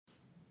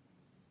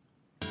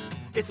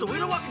It's the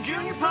Wheeler Walker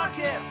Jr.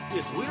 Podcast.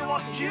 It's the Wheeler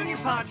Walker Jr.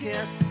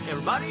 Podcast.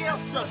 Everybody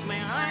else sucks,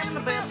 man. I am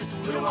the best. It's the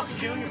Wheeler Walker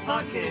Jr.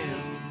 Podcast.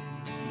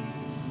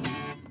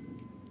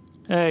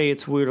 Hey,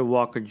 it's Wheeler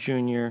Walker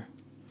Jr.,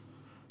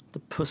 the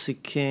Pussy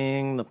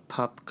King, the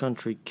pop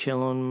country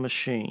killing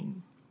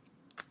machine.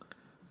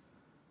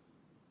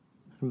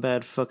 In a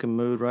bad fucking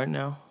mood right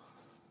now.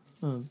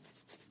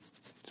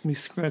 It's me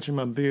scratching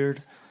my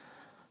beard.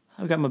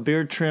 I've got my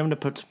beard trimmed. I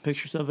put some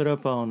pictures of it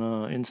up on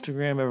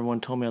Instagram.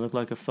 Everyone told me I look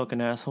like a fucking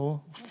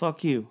asshole.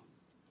 Fuck you.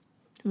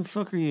 Who the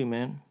fuck are you,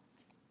 man?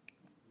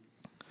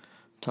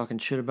 Talking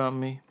shit about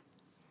me?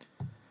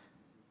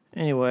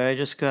 Anyway, I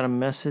just got a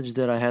message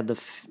that I had the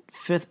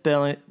fifth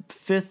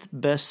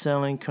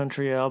best-selling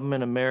country album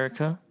in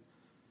America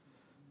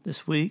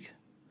this week.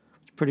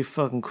 It's pretty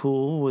fucking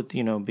cool with,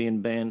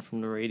 being banned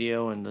from the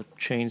radio and the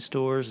chain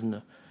stores and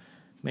the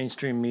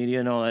mainstream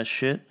media and all that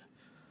shit.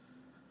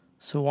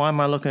 So why am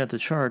I looking at the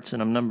charts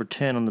and I'm number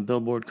 10 on the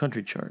Billboard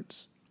country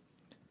charts?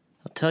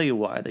 I'll tell you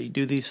why. They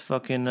do these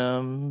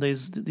fucking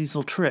these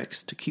little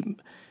tricks to keep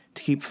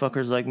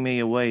fuckers like me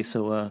away.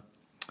 So I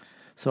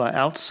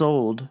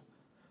outsold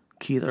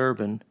Keith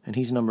Urban, and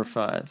he's number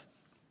 5.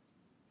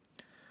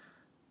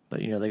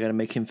 But, they got to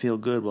make him feel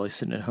good while he's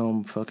sitting at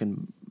home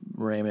fucking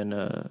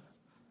ramming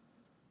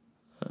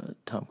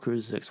Tom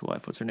Cruise's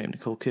ex-wife. What's her name?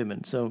 Nicole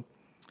Kidman. So,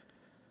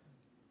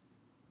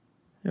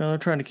 they're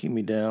trying to keep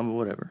me down, but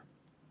whatever.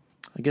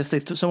 I guess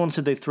someone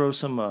said they throw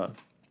some,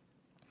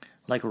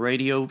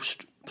 radio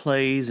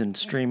plays and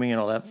streaming and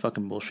all that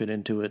fucking bullshit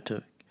into it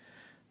to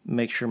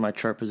make sure my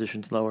chart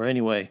position's lower.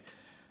 Anyway,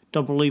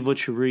 don't believe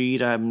what you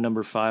read. I'm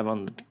number 5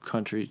 on the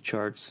country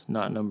charts,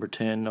 not number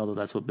 10, although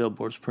that's what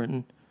Billboard's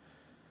printing.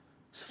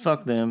 So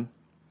fuck them.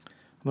 I'm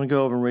going to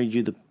go over and read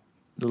you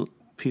the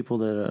people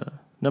that...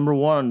 number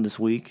 1 this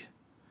week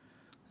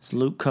is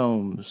Luke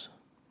Combs.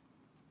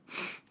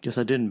 Guess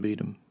I didn't beat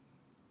him.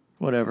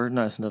 Whatever,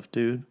 nice enough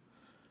dude.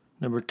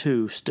 Number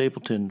 2,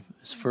 Stapleton,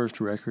 his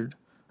first record.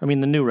 The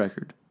new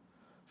record.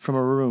 From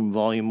a Room,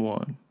 Volume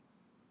 1.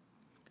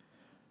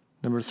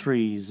 Number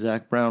 3,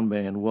 Zac Brown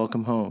Band,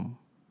 Welcome Home.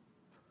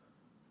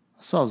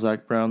 I saw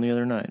Zac Brown the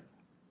other night.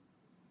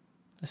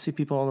 I see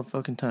people all the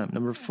fucking time.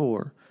 Number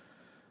 4,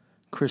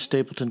 Chris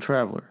Stapleton,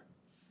 Traveler.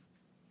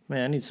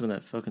 Man, I need some of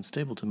that fucking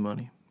Stapleton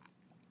money.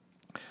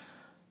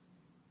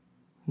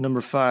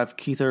 Number 5,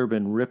 Keith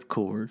Urban,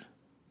 Ripcord.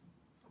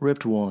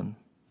 Ripped One.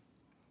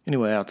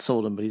 Anyway, I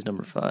outsold him, but he's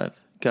number 5.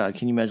 God,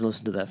 can you imagine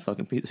listening to that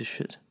fucking piece of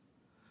shit?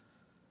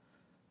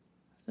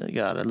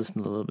 God, I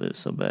listened a little bit, it's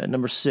so bad.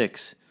 Number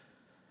 6,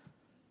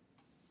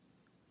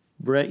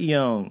 Brett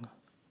Young.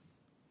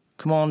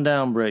 Come on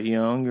down, Brett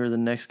Young. You're the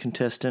next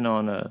contestant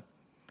on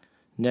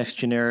Next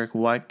Generic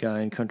White Guy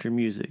in Country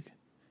Music.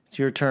 It's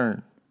your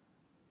turn.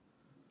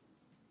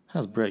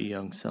 How's Brett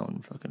Young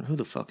selling fucking? Who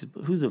the fuck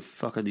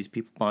are these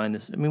people buying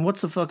this?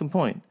 What's the fucking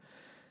point?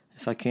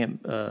 If I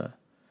can't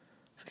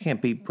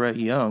beat Brett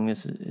Young,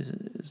 it's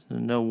a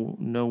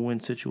no-win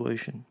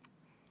situation.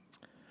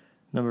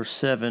 Number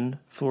 7,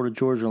 Florida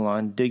Georgia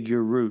Line, Dig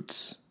Your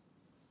Roots.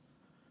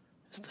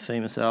 It's the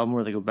famous album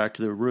where they go back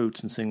to their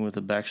roots and sing with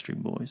the Backstreet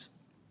Boys.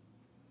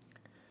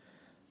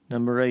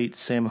 Number 8,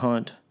 Sam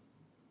Hunt,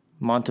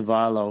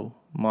 Montevallo.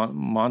 I'm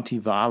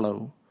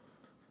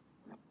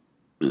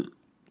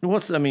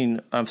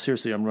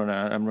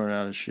running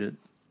out of shit.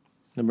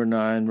 Number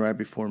 9, right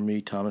before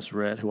me, Thomas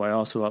Rhett, who I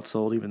also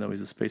outsold, even though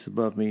he's a space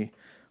above me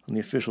on the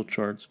official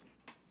charts.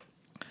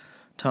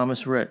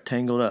 Thomas Rhett,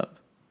 Tangled Up.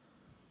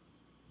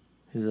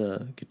 His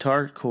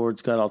guitar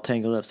chords got all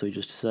tangled up, so he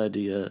just decided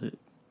to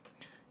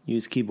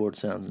use keyboard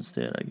sounds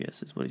instead, I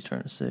guess, is what he's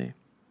trying to say.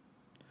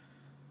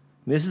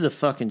 This is a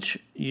fucking...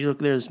 you look,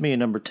 there's me at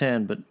number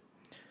 10, but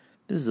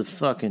this is a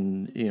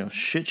fucking,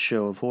 shit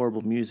show of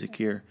horrible music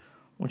here.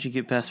 Once you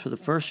get past for the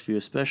first few,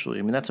 especially.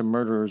 That's a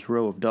murderer's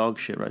row of dog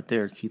shit right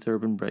there. Keith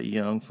Urban, Brett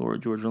Young,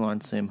 Florida Georgia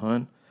Line, Sam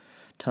Hunt,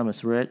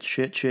 Thomas Rhett,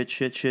 shit.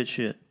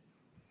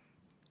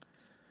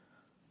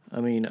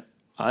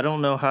 I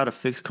don't know how to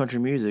fix country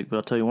music, but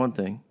I'll tell you one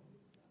thing.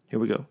 Here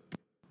we go.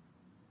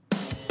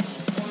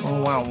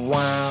 Wow,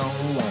 wow,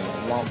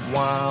 wow,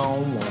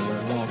 wow,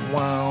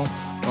 wow,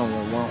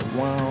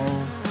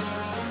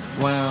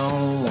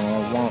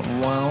 wow,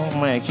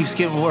 wow. Man, it keeps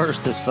getting worse,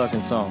 this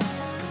fucking song.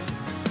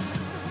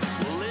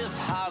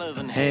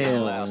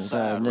 Hell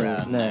outside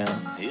right now.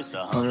 It's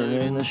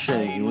 100 in the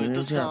shade with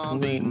the sun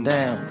beating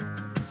down.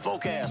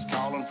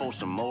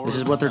 This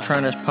is what they're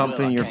trying to pump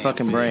in your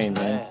fucking brain,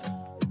 man.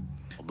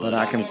 But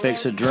I can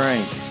fix a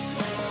drink.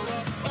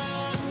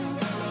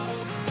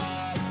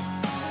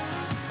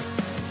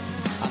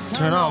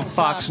 Turn on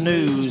Fox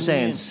News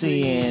and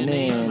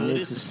CNN.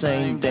 It's the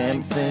same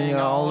damn thing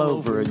all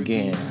over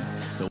again.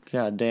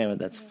 God damn it,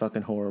 that's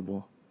fucking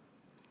horrible.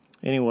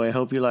 Anyway, I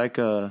hope you like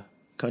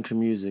country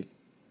music.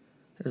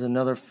 There's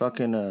another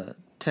fucking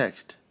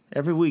text.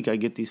 Every week I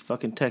get these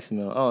fucking texts and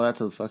oh,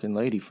 that's a fucking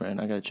lady friend.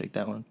 I gotta check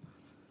that one.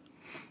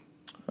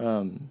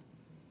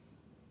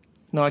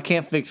 No, I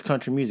can't fix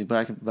country music,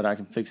 but I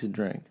can fix a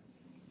drink.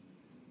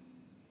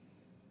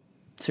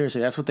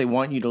 Seriously, that's what they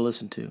want you to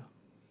listen to.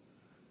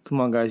 Come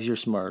on, guys, you're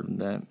smarter than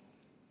that.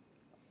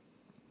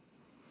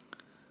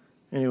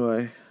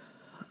 Anyway,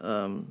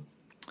 got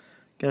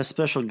a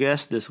special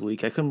guest this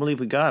week. I couldn't believe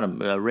we got him.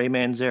 Ray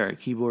Manzarek,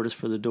 keyboardist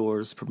for The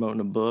Doors, promoting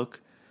a book.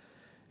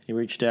 He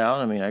reached out.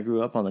 I mean, I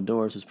grew up on The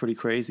Doors. It was pretty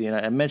crazy. And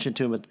I mentioned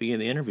to him at the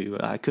beginning of the interview,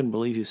 I couldn't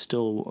believe he was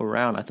still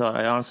around.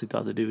 I honestly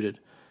thought the dude had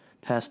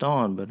passed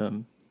on. But it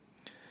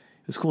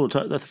was cool to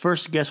talk. The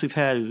first guest we've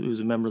had was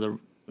a member of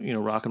the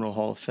Rock and Roll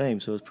Hall of Fame.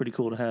 So it was pretty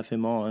cool to have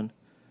him on.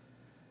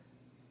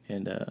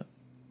 And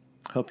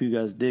hope you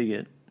guys dig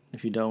it.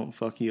 If you don't,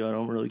 fuck you. I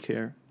don't really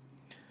care.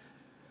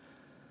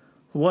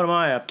 What am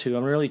I up to?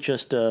 I'm really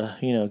just,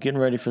 getting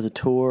ready for the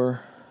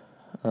tour,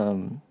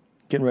 getting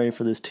ready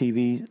for this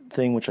TV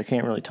thing, which I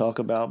can't really talk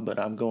about, but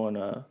I'm going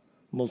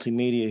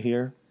multimedia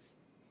here.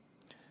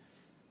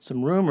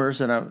 Some rumors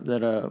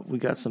that we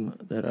got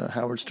that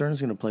Howard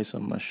Stern's going to play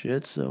some of my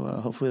shit, so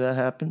hopefully that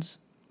happens.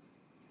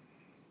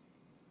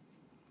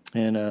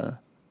 And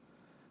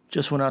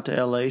just went out to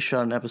L.A.,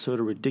 shot an episode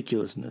of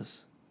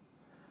Ridiculousness.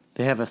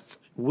 They have a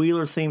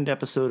Wheeler-themed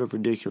episode of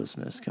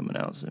Ridiculousness coming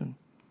out soon.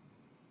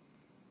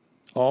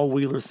 All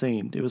Wheeler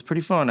themed. It was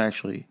pretty fun,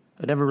 actually.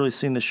 I'd never really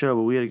seen the show,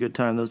 but we had a good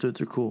time. Those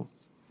dudes are cool.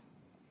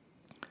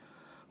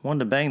 Wanted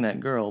to bang that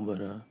girl, but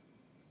the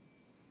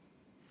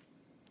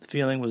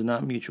feeling was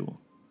not mutual.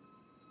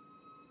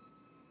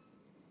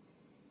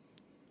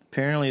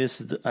 Apparently,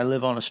 I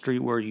live on a street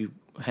where you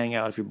hang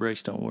out if your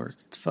brakes don't work.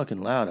 It's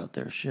fucking loud out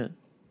there. Shit.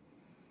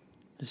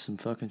 There's some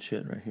fucking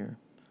shit right here.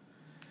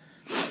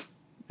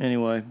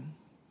 Anyway,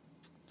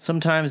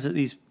 sometimes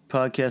these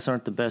podcasts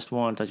aren't the best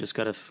ones. I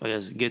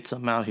gotta get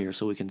something out here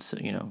so we can,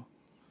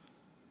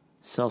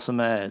 sell some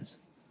ads.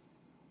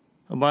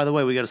 Oh, by the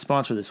way, we got a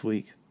sponsor this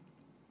week.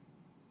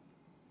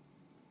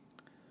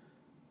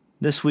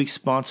 This week's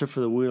sponsor for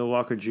the Wheeler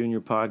Walker Jr.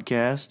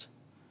 podcast.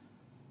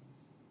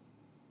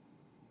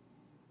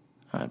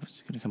 I'm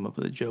just gonna come up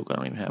with a joke. I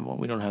don't even have one.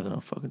 We don't have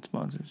enough fucking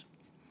sponsors.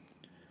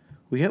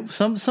 We have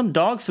some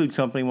dog food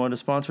company wanted to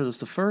sponsor us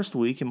the first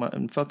week,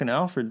 and fucking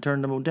Alfred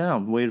turned them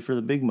down. Waited for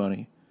the big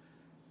money.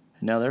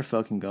 And now they're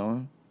fucking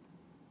gone.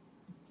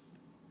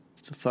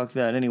 So fuck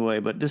that anyway.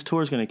 But this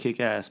tour's going to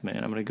kick ass, man.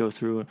 I'm going to go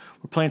through.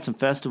 We're playing some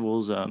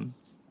festivals.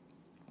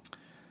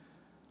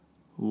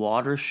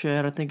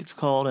 Watershed, I think it's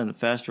called, and the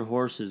Faster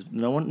Horses.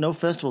 No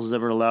festivals has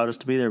ever allowed us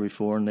to be there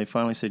before, and they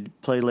finally said,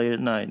 play late at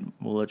night.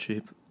 We'll let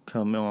you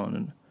come on.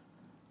 And I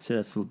said,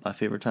 that's my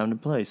favorite time to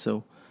play.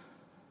 So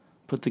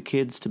put the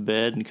kids to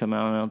bed and come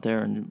out there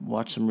and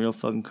watch some real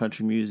fucking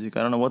country music.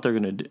 I don't know what they're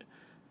going to do.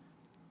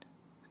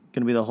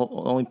 Going to be the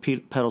only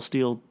pedal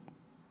steel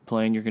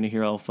playing you're going to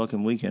hear all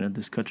fucking weekend at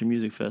this country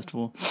music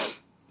festival.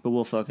 But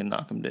we'll fucking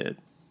knock them dead.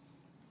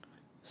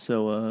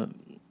 So,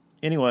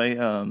 anyway,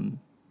 I'm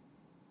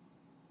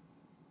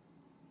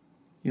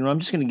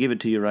just going to give it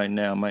to you right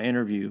now. My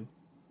interview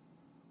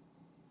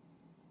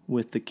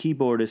with the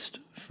keyboardist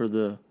for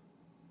the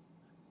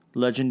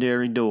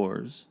legendary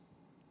Doors.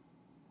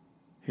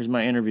 Here's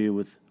my interview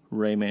with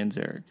Ray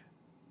Manzarek.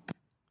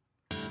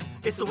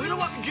 It's the Wheeler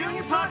Walker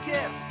Jr.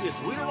 podcast. It's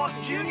the Wheeler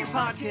Walker Jr.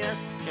 podcast.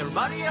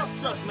 Everybody else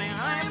sucks, man.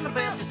 I am the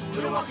best. It's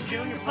the Wheeler Walker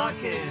Jr.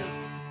 podcast.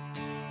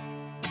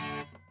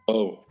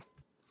 Oh.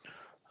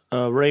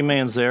 Ray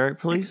Manzarek,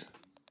 please.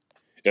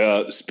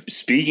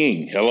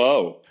 Speaking.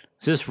 Hello.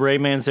 Is this Ray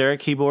Manzarek,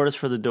 keyboardist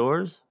for the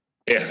Doors?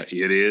 Yeah,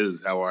 it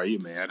is. How are you,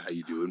 man? How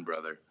you doing,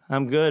 brother?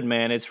 I'm good,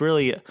 man. It's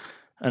really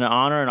an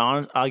honor,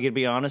 and I'll get to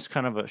be honest,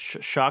 kind of a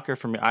shocker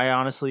for me.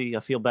 I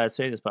feel bad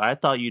saying this, but I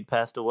thought you'd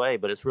passed away,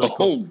 but it's really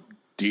cool. Oh,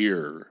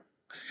 dear.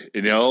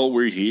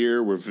 We're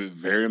here. We're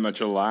very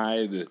much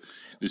alive.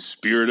 The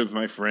spirit of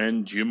my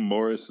friend Jim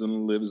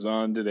Morrison lives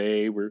on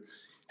today. We're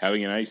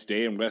having a nice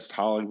day in West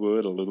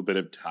Hollywood, a little bit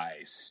of Thai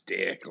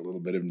stick, a little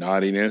bit of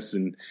naughtiness,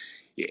 and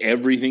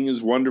everything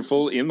is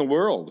wonderful in the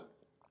world.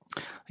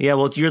 Yeah,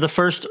 well, you're the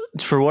first,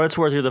 for what it's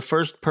worth, you're the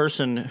first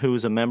person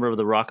who's a member of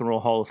the Rock and Roll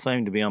Hall of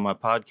Fame to be on my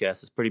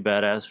podcast. It's pretty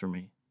badass for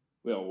me.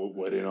 Well,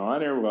 what an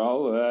honor.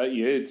 Well,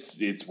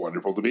 it's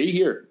wonderful to be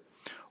here.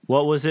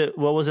 What was it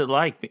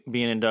like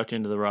being inducted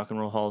into the Rock and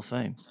Roll Hall of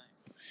Fame?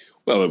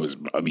 Well, it was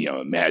a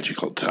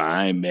magical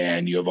time,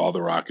 man. You have all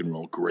the rock and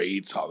roll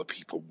greats, all the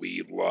people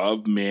we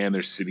love, man.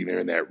 They're sitting there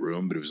in that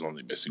room, but it was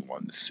only missing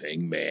one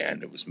thing,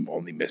 man. It was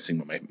only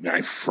missing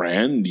my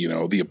friend,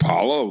 the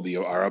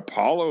Apollo, our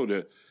Apollo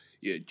to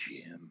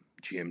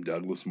Jim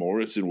Douglas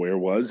Morrison. Where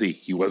was he?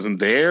 He wasn't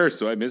there,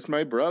 so I missed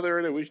my brother,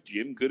 and I wish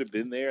Jim could have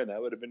been there, and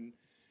that would have been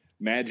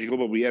magical.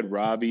 But we had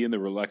Robbie and the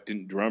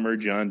reluctant drummer,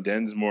 John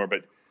Densmore,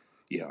 but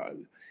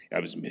I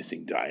was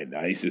missing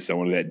Dionysus. I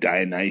wanted that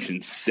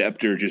Dionysian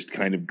scepter just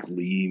kind of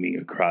gleaming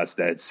across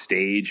that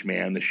stage,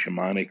 man. The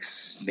shamanic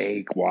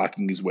snake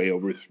walking his way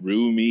over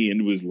through me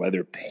into his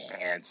leather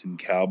pants and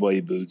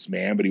cowboy boots,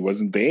 man. But he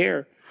wasn't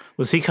there.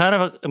 Was he kind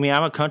of I'm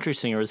a country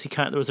singer. Was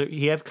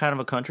he have kind of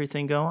a country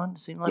thing going? It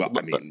seemed like.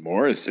 Well,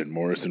 Morrison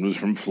was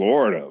from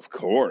Florida, of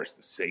course.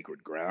 The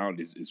sacred ground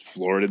is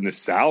Florida in the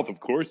South. Of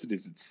course it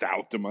is. It's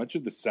south to much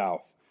of the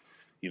South.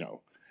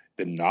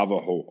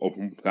 Navajo,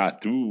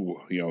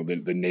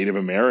 the Native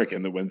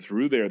American that went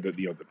through there,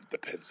 the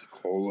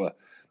Pensacola,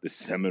 the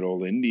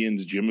Seminole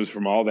Indians. Jim was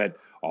from all that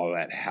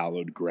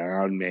hallowed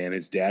ground, man.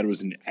 His dad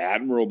was an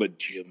admiral, but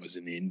Jim was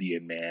an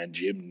Indian, man.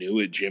 Jim knew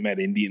it. Jim had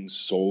Indian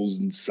souls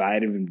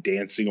inside of him,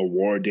 dancing a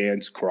war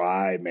dance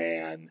cry,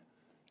 man.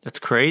 That's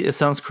crazy. It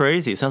sounds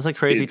crazy. It sounds like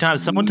crazy It's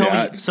times. Someone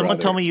nuts, told me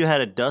brother. you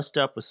had a dust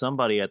up with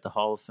somebody at the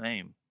Hall of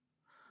Fame.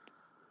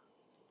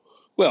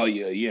 Well,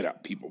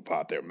 people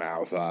pop their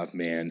mouth off,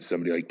 man.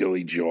 Somebody like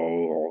Billy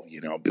Joel,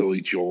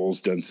 Billy Joel's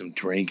done some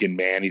drinking,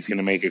 man. He's going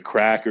to make a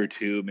crack or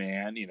two,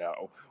 man.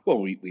 Well,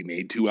 we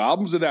made 2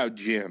 albums without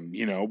Jim.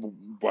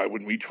 Why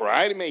wouldn't we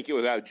try to make it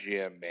without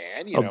Jim,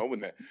 man?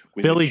 When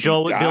Billy the chief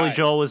Joel dies,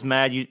 was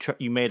mad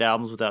you made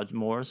albums without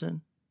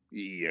Morrison.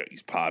 Yeah,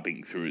 he's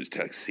popping through his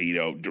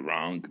tuxedo,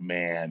 drunk,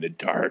 man. The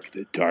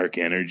dark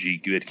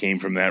energy that came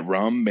from that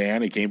rum,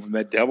 man. It came from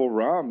that devil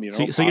rum,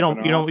 So you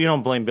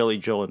don't blame Billy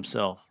Joel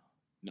himself.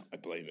 No, I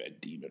blame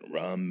that demon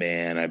rum,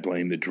 man. I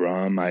blame the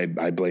drum. I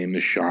blame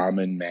the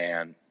shaman,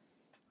 man.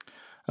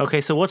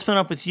 Okay, so what's been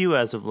up with you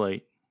as of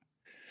late?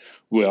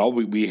 Well,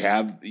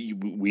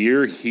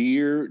 we're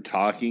here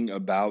talking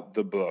about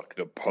the book,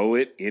 The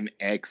Poet in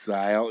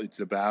Exile. It's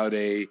about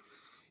a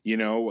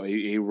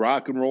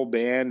rock and roll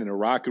band and a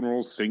rock and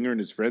roll singer and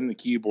his friend, the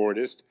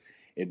keyboardist.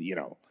 And,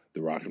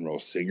 the rock and roll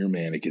singer,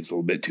 man, it gets a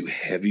little bit too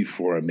heavy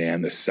for him,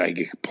 man. The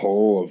psychic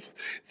pull of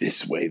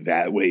this way,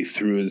 that way,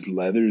 through his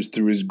leathers,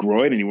 through his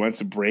groin, and he wants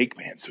a break,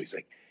 man. So he's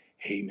like,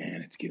 hey,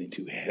 man, it's getting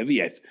too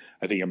heavy. I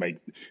think I might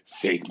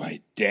fake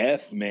my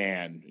death,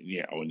 man.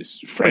 And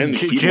his friend,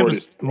 the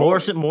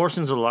keyboardist.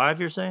 Morrison's alive,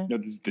 you're saying? No,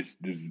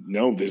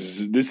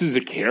 this is a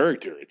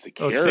character. It's a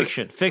character. Oh,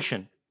 it's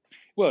fiction.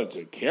 Well, it's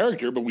a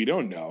character, but we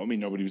don't know. I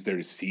mean, nobody was there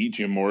to see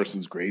Jim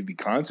Morrison's grave be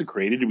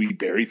consecrated. Did we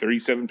bury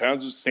 37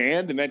 pounds of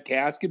sand in that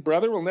casket,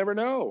 brother? We'll never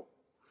know.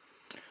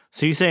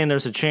 So you're saying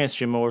there's a chance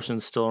Jim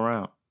Morrison's still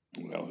around?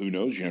 Well, who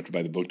knows? You have to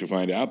buy the book to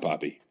find out,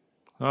 Poppy.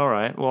 All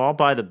right. Well, I'll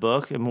buy the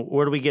book. And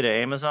where do we get it?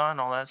 Amazon?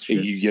 All that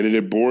shit? You get it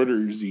at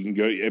Borders. You can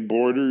go at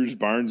Borders,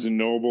 Barnes &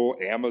 Noble,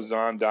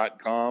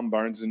 Amazon.com,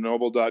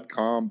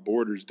 BarnesandNoble.com,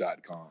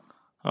 Borders.com.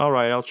 All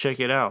right, I'll check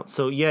it out.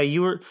 So yeah,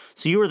 you were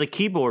the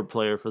keyboard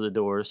player for the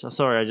Doors.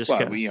 Sorry, I just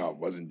it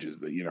wasn't just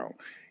the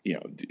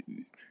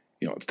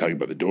let's talk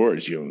about the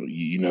Doors.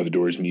 You know the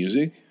Doors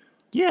music.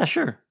 Yeah,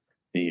 sure.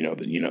 And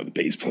the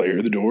bass player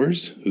of the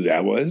Doors. Who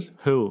that was?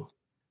 Who?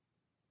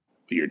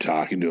 You're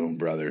talking to him,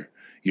 brother.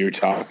 You're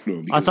talking to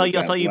him. I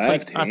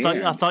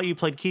thought you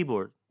played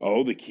keyboard.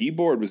 Oh, the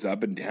keyboard was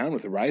up and down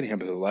with the right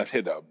hand, but the left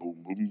hand, boom,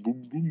 boom,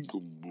 boom, boom,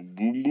 boom, boom,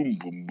 boom, boom,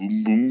 boom,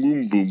 boom, boom,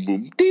 boom, boom,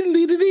 boom, dee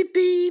dee dee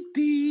dee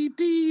dee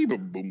dee,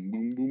 boom, boom,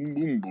 boom, boom,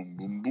 boom,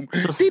 boom, boom,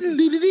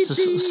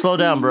 boom. Slow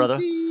down, brother.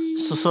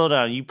 So slow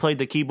down. You played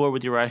the keyboard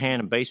with your right hand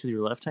and bass with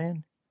your left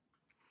hand?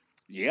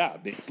 Yeah,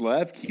 bass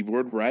left,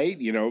 keyboard right.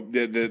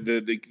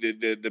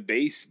 The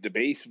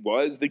bass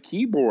was the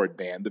keyboard,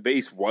 man. The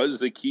bass was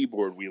the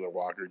keyboard. Wheeler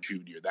Walker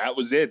Jr. That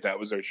was it. That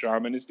was our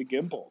shamanistic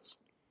impulse.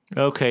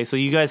 Okay, so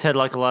you guys had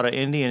like a lot of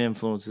Indian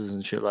influences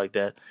and shit like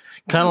that,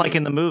 kind of like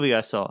in the movie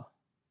I saw.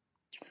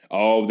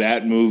 Oh,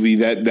 that movie,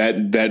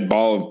 that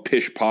ball of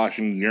pish posh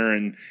and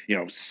urine,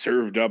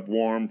 served up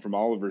warm from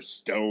Oliver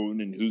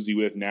Stone. And who's he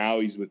with now?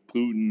 He's with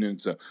Putin, and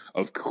so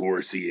of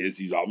course he is.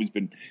 He's always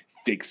been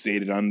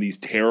fixated on these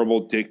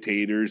terrible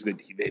dictators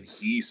that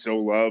he so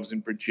loves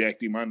and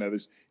projecting on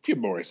others. Jim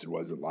Morrison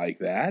wasn't like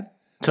that.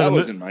 That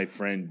wasn't my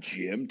friend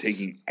Jim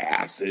taking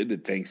acid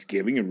at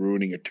Thanksgiving and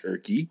ruining a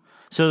turkey.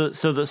 So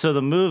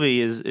the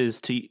movie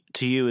is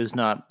to you is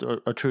not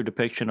a true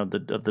depiction of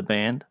the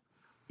band.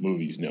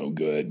 Movie's no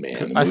good,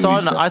 man. I saw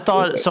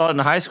it in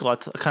high school. I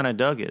kind of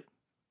dug it.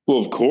 Well,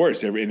 of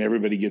course,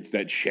 everybody gets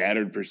that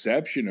shattered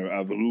perception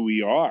of who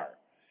we are.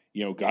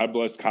 God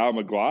bless Kyle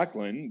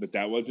MacLachlan, but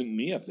that wasn't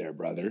me up there,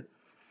 brother.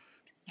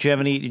 Did you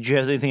have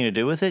anything to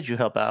do with it? Did you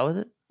help out with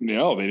it?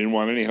 No, they didn't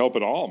want any help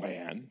at all,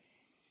 man.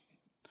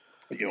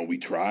 We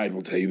tried.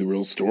 We'll tell you the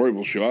real story.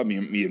 We'll show up,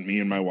 me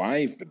and my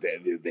wife, but they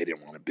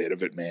didn't want a bit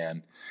of it,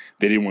 man.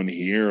 They didn't want to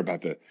hear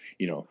about the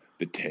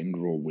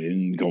tendril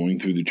wind going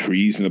through the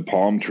trees and the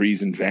palm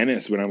trees in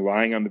Venice when I'm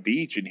lying on the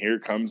beach, and here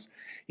comes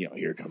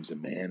a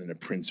man in a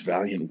Prince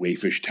Valiant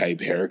waifish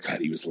type haircut.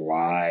 He was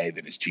lithe,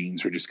 and his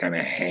jeans were just kind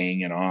of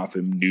hanging off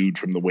him, nude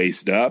from the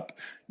waist up,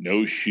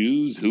 no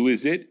shoes. Who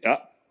is it?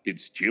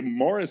 It's Jim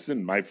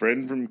Morrison, my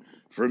friend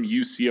from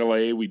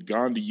UCLA. We'd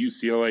gone to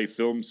UCLA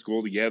film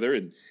school together,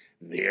 and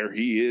there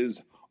he is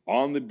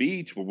on the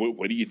beach. Well,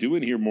 what are you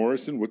doing here,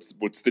 Morrison?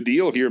 What's the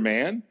deal here,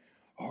 man?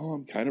 Oh,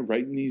 I'm kind of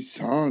writing these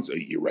songs. Are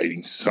you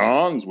writing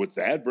songs? What's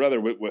that,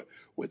 brother?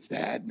 What's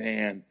that,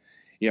 man?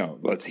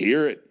 Let's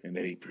hear it. And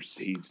then he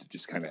proceeds to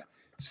just kind of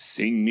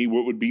sing me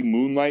what would be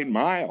Moonlight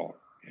Mile.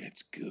 And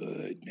it's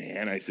good,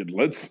 man. I said,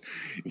 let's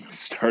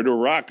start a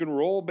rock and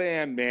roll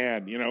band,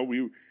 man.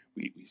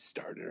 We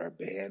started our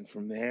band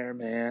from there,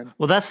 man.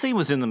 Well, that scene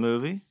was in the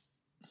movie.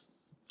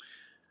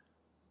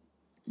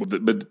 Well,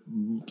 but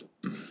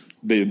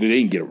they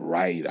didn't get it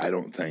right, I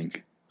don't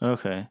think.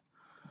 Okay.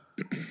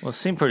 Well, it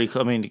seemed pretty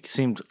cool. I mean, it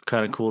seemed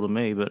kind of cool to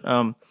me, but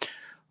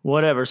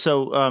whatever.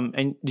 So,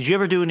 and did you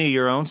ever do any of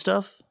your own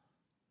stuff?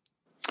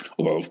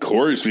 Well, of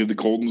course, we have the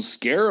Golden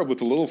Scarab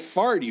with a little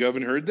fart. You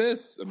haven't heard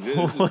this? I mean,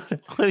 this is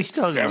What are you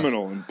talking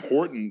seminal, about?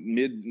 important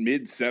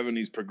mid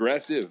 70s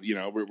progressive. You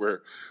know,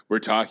 we're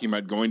talking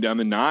about going down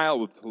the Nile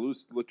with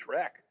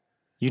Toulouse-Lautrec.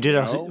 You did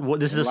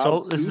this is a Lao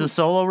this is Tzu. a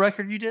solo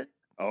record you did?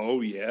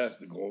 Oh yes,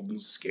 the Golden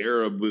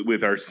Scarab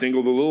with our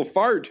single, "The Little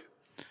Fart."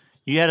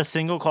 You had a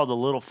single called "The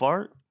Little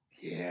Fart,"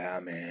 Yeah,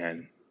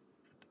 man.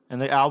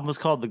 and the album was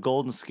called "The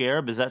Golden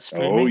Scarab." Is that Oh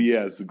streaming?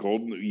 yes, the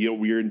golden. You know,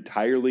 we are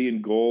entirely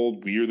in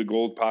gold. We are the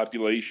gold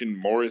population.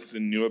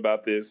 Morrison knew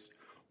about this.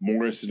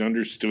 Morrison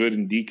understood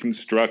and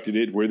deconstructed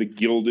it. We're the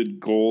gilded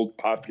gold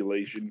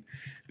population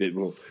that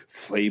will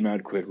flame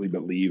out quickly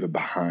but leave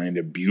behind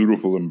a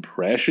beautiful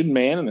impression,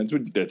 man.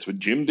 And that's what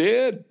Jim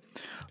did.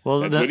 Well,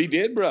 That's what he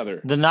did,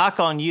 brother. The knock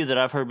on you that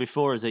I've heard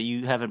before is that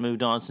you haven't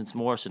moved on since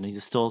Morrison.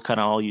 He's still kind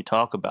of all you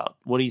talk about.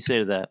 What do you say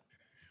to that?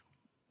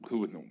 Who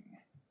would know?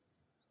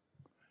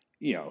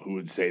 You know, who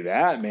would say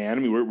that, man?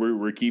 I mean,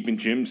 we're keeping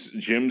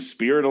Jim's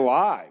spirit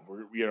alive.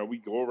 We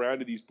go around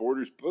to these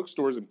Borders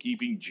bookstores and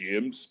keeping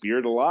Jim's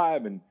spirit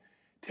alive and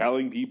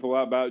telling people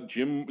about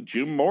Jim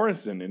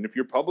Morrison. And if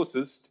your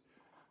publicist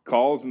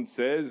calls and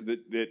says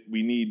that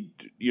we need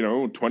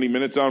 20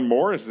 minutes on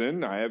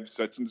Morrison, I have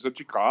such and such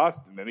a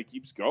cost, and then it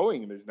keeps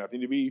going, and there's nothing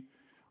to be.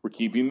 We're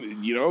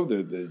keeping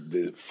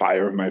the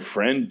fire of my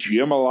friend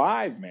Jim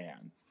alive,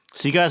 man.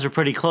 So you guys were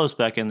pretty close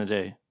back in the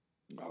day.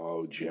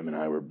 Oh, Jim and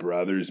I were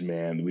brothers,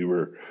 man. We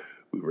were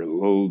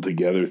lulled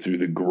together through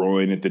the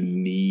groin at the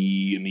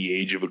knee in the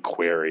age of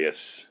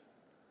Aquarius.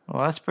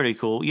 Well, that's pretty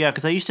cool. Yeah,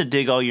 because I used to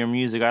dig all your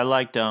music. I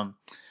liked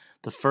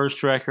the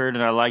first record,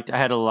 and I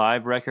had a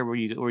live record where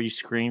you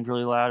screamed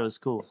really loud. It was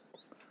cool.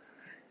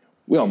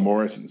 Well,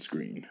 Morrison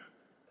screamed.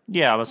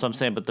 Yeah, that's what I'm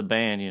saying. But the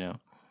band,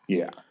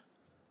 Yeah.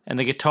 and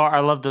the guitar. I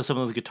love some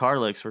of those guitar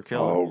licks were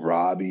killer. Oh,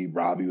 Robbie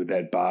with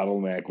that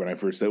bottleneck. When I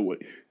first said, what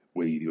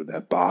do you do with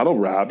that bottle,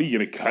 Robbie? You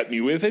gonna cut me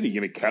with it? You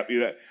gonna cut me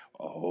that?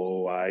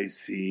 Oh, I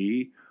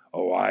see.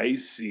 Wow,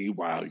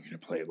 you're gonna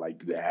play it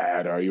like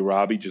that, are you,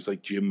 Robbie? Just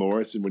like Jim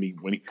Morrison when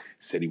he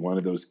said he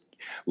wanted those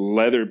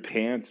leather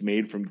pants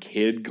made from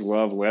kid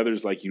glove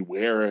leathers, like you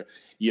wear,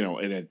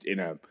 in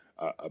a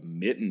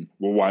mitten.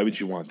 Well, why would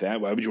you want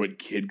that? Why would you want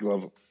kid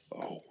glove?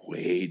 Oh,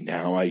 wait,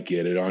 now I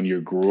get it. On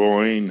your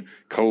groin,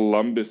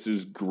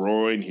 Columbus's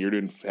groin, here to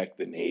infect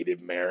the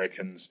Native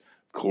Americans.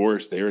 Of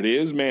course, there it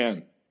is,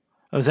 man.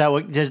 Oh,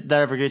 did that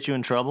ever get you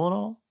in trouble at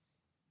all?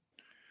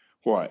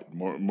 What?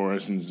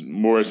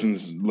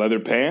 Morrison's leather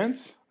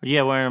pants?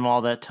 Yeah, wearing them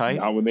all that tight.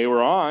 Not when they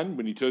were on.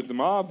 When you took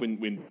them off,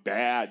 when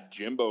bad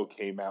Jimbo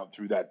came out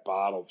through that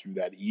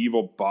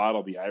evil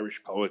bottle, the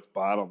Irish Poets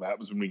bottle, that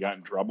was when we got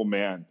in trouble,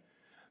 man.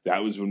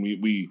 That was when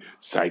we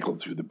cycled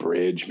through the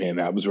bridge, man.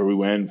 That was where we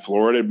went in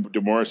Florida.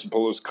 Did Morrison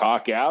pull his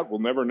cock out? We'll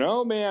never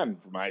know, man.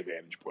 From my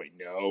vantage point,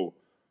 no.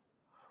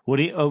 What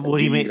do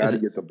you mean? You got to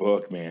get the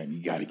book, man.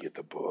 You got to get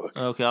the book.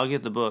 Okay, I'll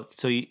get the book.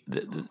 So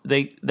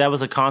that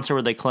was a concert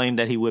where they claimed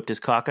that he whipped his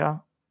cock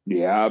out?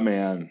 Yeah,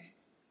 man.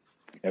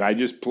 And I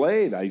just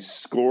played. I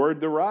scored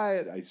the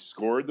riot. I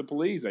scored the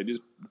police. I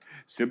just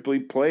simply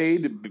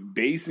played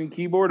bass and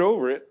keyboard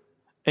over it.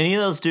 Any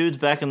of those dudes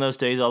back in those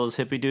days, all those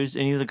hippie dudes,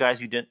 any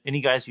guys you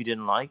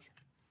didn't like?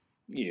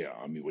 Yeah,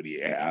 I mean, what do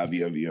you have?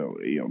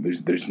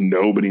 There's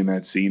nobody in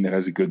that scene that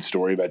has a good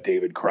story about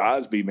David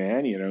Crosby,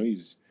 man. He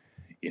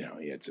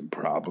had some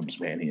problems,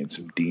 man. He had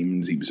some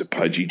demons. He was a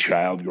pudgy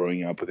child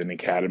growing up with an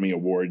Academy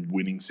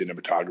Award-winning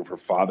cinematographer,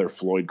 Father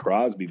Floyd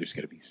Crosby. There's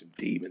going to be some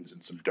demons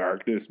and some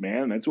darkness,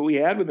 man. That's what we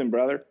had with him,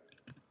 brother.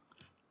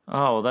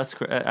 Oh, well, that's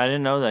great. I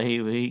didn't know that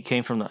he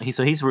came from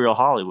so he's real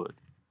Hollywood.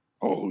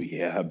 Oh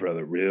yeah,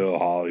 brother, real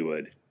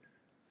Hollywood.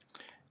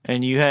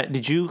 And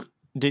did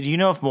you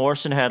know if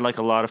Morrison had like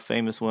a lot of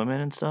famous women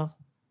and stuff?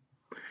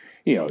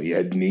 You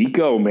had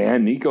Nico,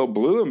 man. Nico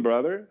blew him,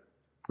 brother.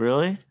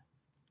 Really?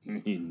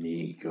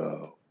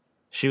 Nico.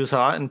 She was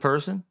hot in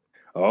person?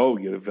 Oh,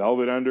 the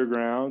Velvet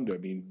Underground. I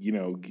mean,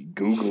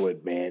 Google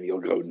it, man. You'll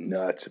go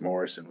nuts.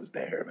 Morrison was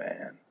there,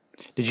 man.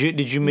 Did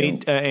you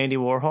meet Andy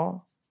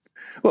Warhol?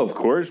 Well, of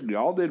course, we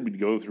all did. We'd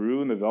go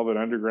through in the Velvet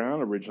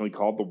Underground, originally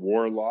called the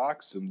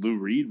Warlocks, and Lou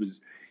Reed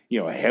was,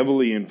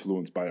 heavily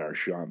influenced by our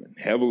shaman,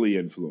 heavily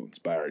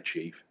influenced by our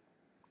chief.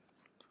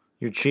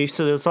 Your chief?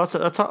 So there's lots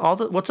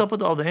of what's up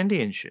with all the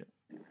Indian shit?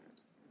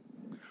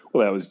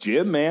 Well, that was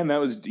Jim, man. That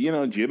was,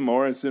 Jim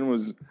Morrison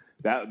was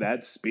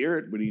that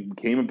spirit when he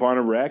came upon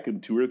a wreck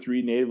and 2 or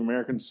 3 Native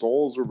American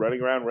souls were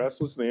running around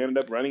restless. And they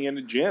ended up running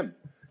into Jim,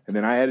 and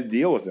then I had to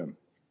deal with him.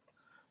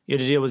 You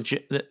had to deal with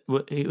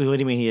what do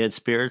you mean? He had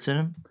spirits in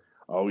him?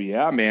 Oh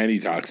yeah, man. He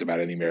talks about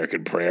an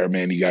American prayer,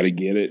 man. You got to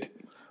get it.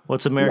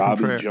 What's American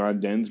prayer? John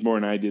Densmore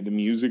and I did the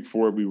music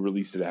for it. We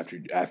released it after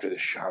the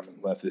shaman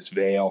left this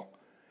veil.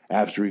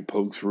 After he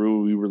poked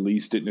through, we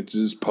released it, and it's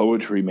his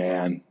poetry,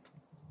 man.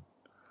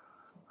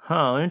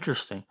 Oh,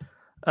 interesting.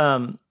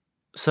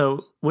 So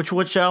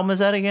which album is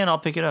that again? I'll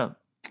pick it up.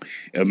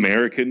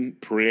 American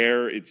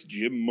Prayer. It's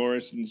Jim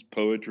Morrison's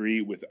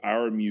poetry with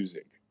our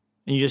music.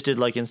 And you just did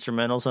like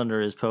instrumentals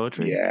under his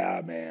poetry?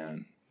 Yeah,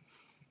 man.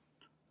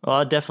 Well,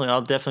 I'll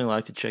definitely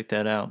like to check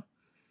that out.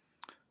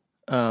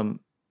 And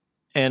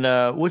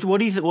what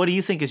do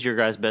you think is your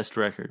guys' best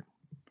record?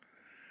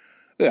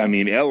 I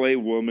mean, L.A.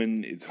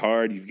 Woman, it's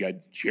hard. You've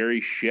got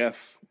Jerry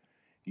Sheff.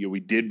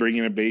 We did bring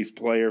in a bass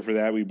player for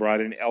that. We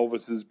brought in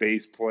Elvis's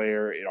bass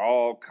player. It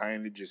all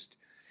kind of just,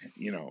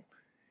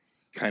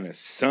 kind of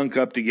sunk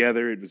up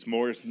together. It was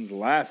Morrison's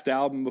last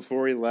album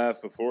before he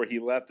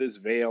left this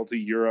veil to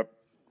Europe.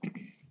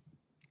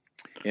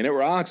 And it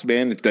rocks,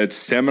 man. It's that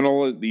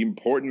seminal, the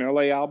important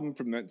LA album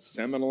from that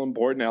seminal,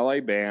 important LA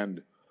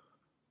band.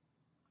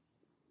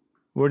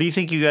 Where do you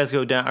think you guys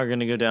are going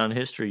to go down in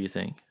history, you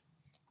think?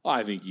 Well,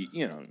 I think,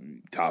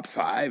 top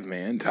 5,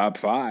 man. Top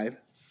 5.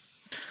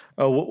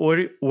 Oh,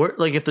 what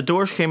like if the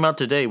Doors came out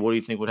today, what do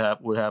you think would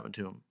happen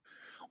to them?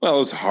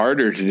 Well, it's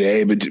harder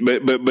today, but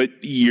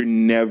you're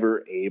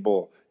never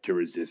able to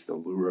resist the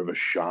lure of a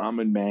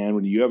shaman, man.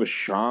 When you have a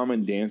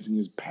shaman dancing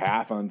his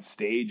path on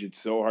stage,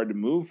 it's so hard to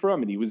move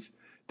from. And he was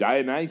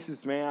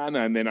Dionysus, man.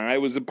 And then I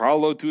was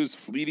Apollo to his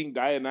fleeting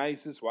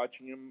Dionysus,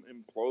 watching him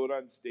implode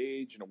on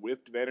stage in a whiff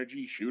of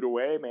energy, shoot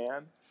away,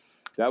 man.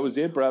 That was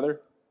it,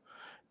 brother.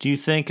 Do you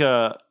think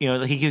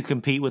he could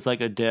compete with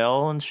like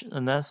Adele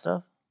and that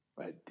stuff?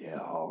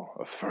 Adele,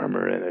 a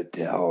firmer and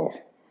Adele.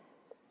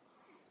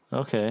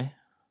 Okay.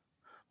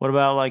 What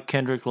about like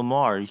Kendrick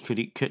Lamar?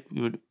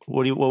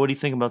 What do you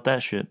think about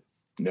that shit?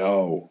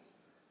 No.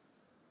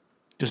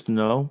 Just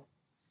no.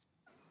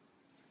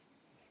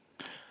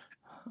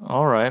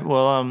 All right.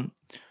 Well,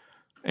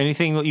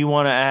 anything you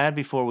want to add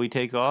before we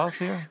take off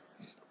here?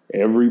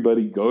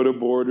 Everybody go to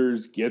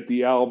Borders, get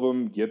the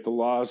album, get The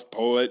Lost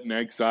Poet in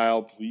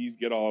Exile. Please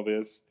get all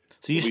this.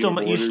 So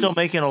you're still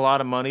making a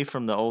lot of money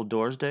from the old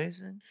Doors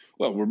days? Then?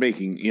 Well, we're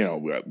making,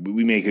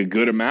 we make a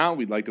good amount.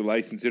 We'd like to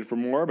license it for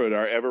more, but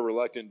our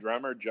ever-reluctant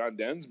drummer, John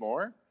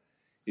Densmore,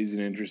 isn't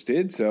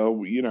interested. So,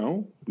 we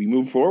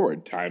move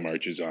forward. Time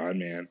marches on,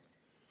 man.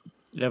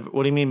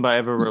 What do you mean by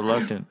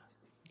ever-reluctant?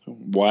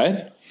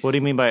 What? What do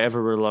you mean by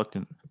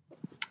ever-reluctant?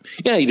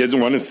 Yeah, he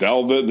doesn't want to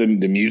sell the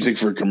music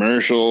for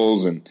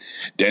commercials, and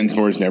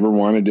Densmore's never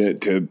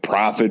wanted to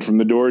profit from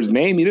the Doors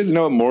name. He doesn't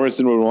know what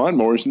Morrison would want.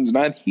 Morrison's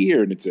not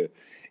here, and it's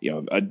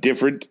a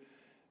different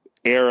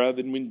era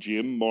than when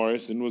Jim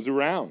Morrison was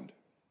around.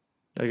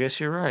 I guess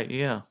you're right.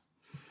 Yeah.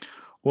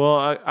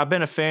 Well, I've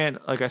been a fan.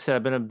 Like I said,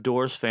 I've been a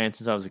Doors fan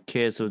since I was a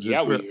kid. So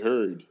we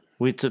heard.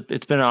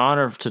 It's been an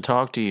honor to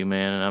talk to you,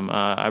 man, and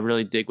I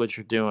really dig what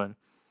you're doing.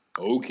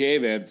 Okay,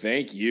 then.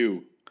 Thank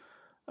you.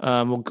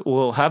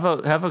 We'll have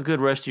a good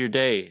rest of your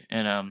day,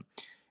 and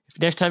if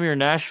next time you're in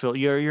Nashville,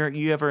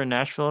 you ever in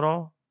Nashville at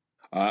all?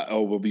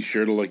 We'll be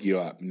sure to look you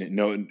up.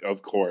 No,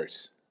 of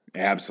course,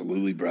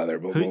 absolutely, brother.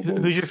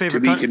 Who's your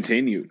favorite? To be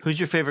continued. Who's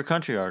your favorite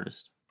country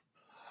artist?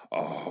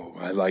 Oh,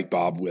 I like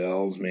Bob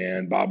Wells,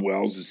 man. Bob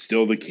Wells is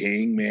still the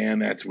king, man.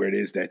 That's where it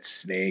is. That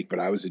snake. But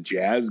I was a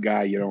jazz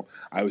guy,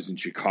 I was in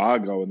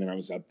Chicago, and then I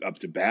was up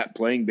to bat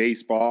playing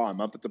baseball. I'm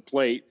up at the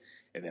plate.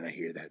 And then I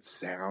hear that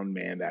sound,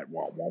 man, that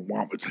womp, womp,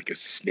 womp. It's like a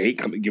snake.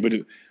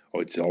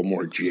 It's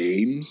Elmore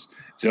James.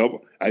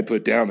 So I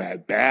put down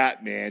that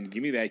bat, man.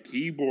 Give me that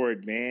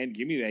keyboard, man.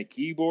 Give me that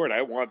keyboard.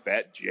 I want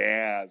that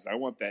jazz. I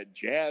want that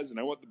jazz, and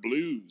I want the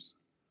blues.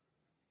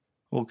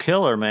 Well,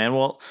 killer, man.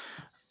 Well,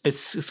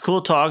 it's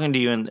cool talking to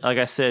you. And like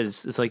I said,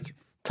 it's like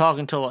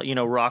talking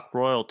to, rock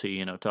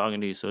royalty,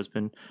 talking to you. So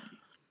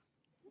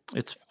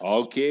it's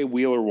okay,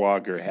 Wheeler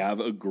Walker. Have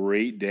a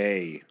great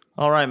day.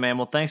 All right, man.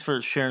 Well, thanks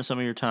for sharing some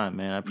of your time,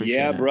 man. I appreciate it.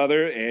 Yeah,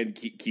 brother. And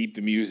keep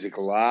the music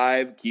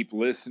alive. Keep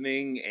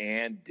listening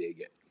and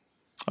dig it.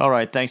 All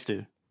right. Thanks,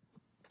 dude.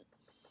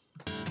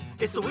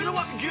 It's the Wheeler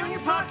Walker Jr.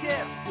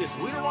 Podcast. It's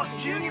the Wheeler Walker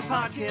Jr.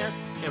 Podcast.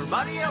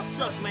 Everybody else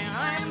sucks, man.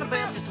 I am the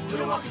best. It's the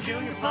Wheeler Walker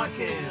Jr.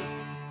 Podcast.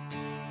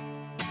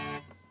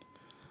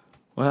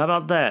 Well, how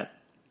about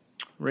that?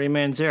 Ray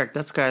Manzarek.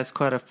 That guy's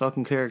quite a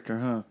fucking character,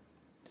 huh?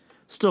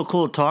 Still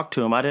cool to talk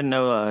to him. I didn't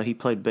know he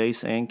played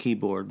bass and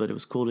keyboard, but it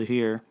was cool to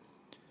hear.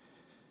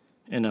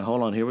 And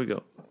hold on, here we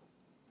go.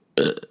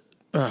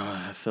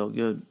 I felt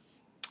good.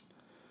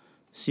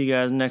 See you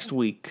guys next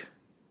week.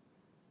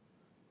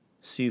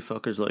 See you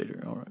fuckers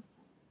later. All right.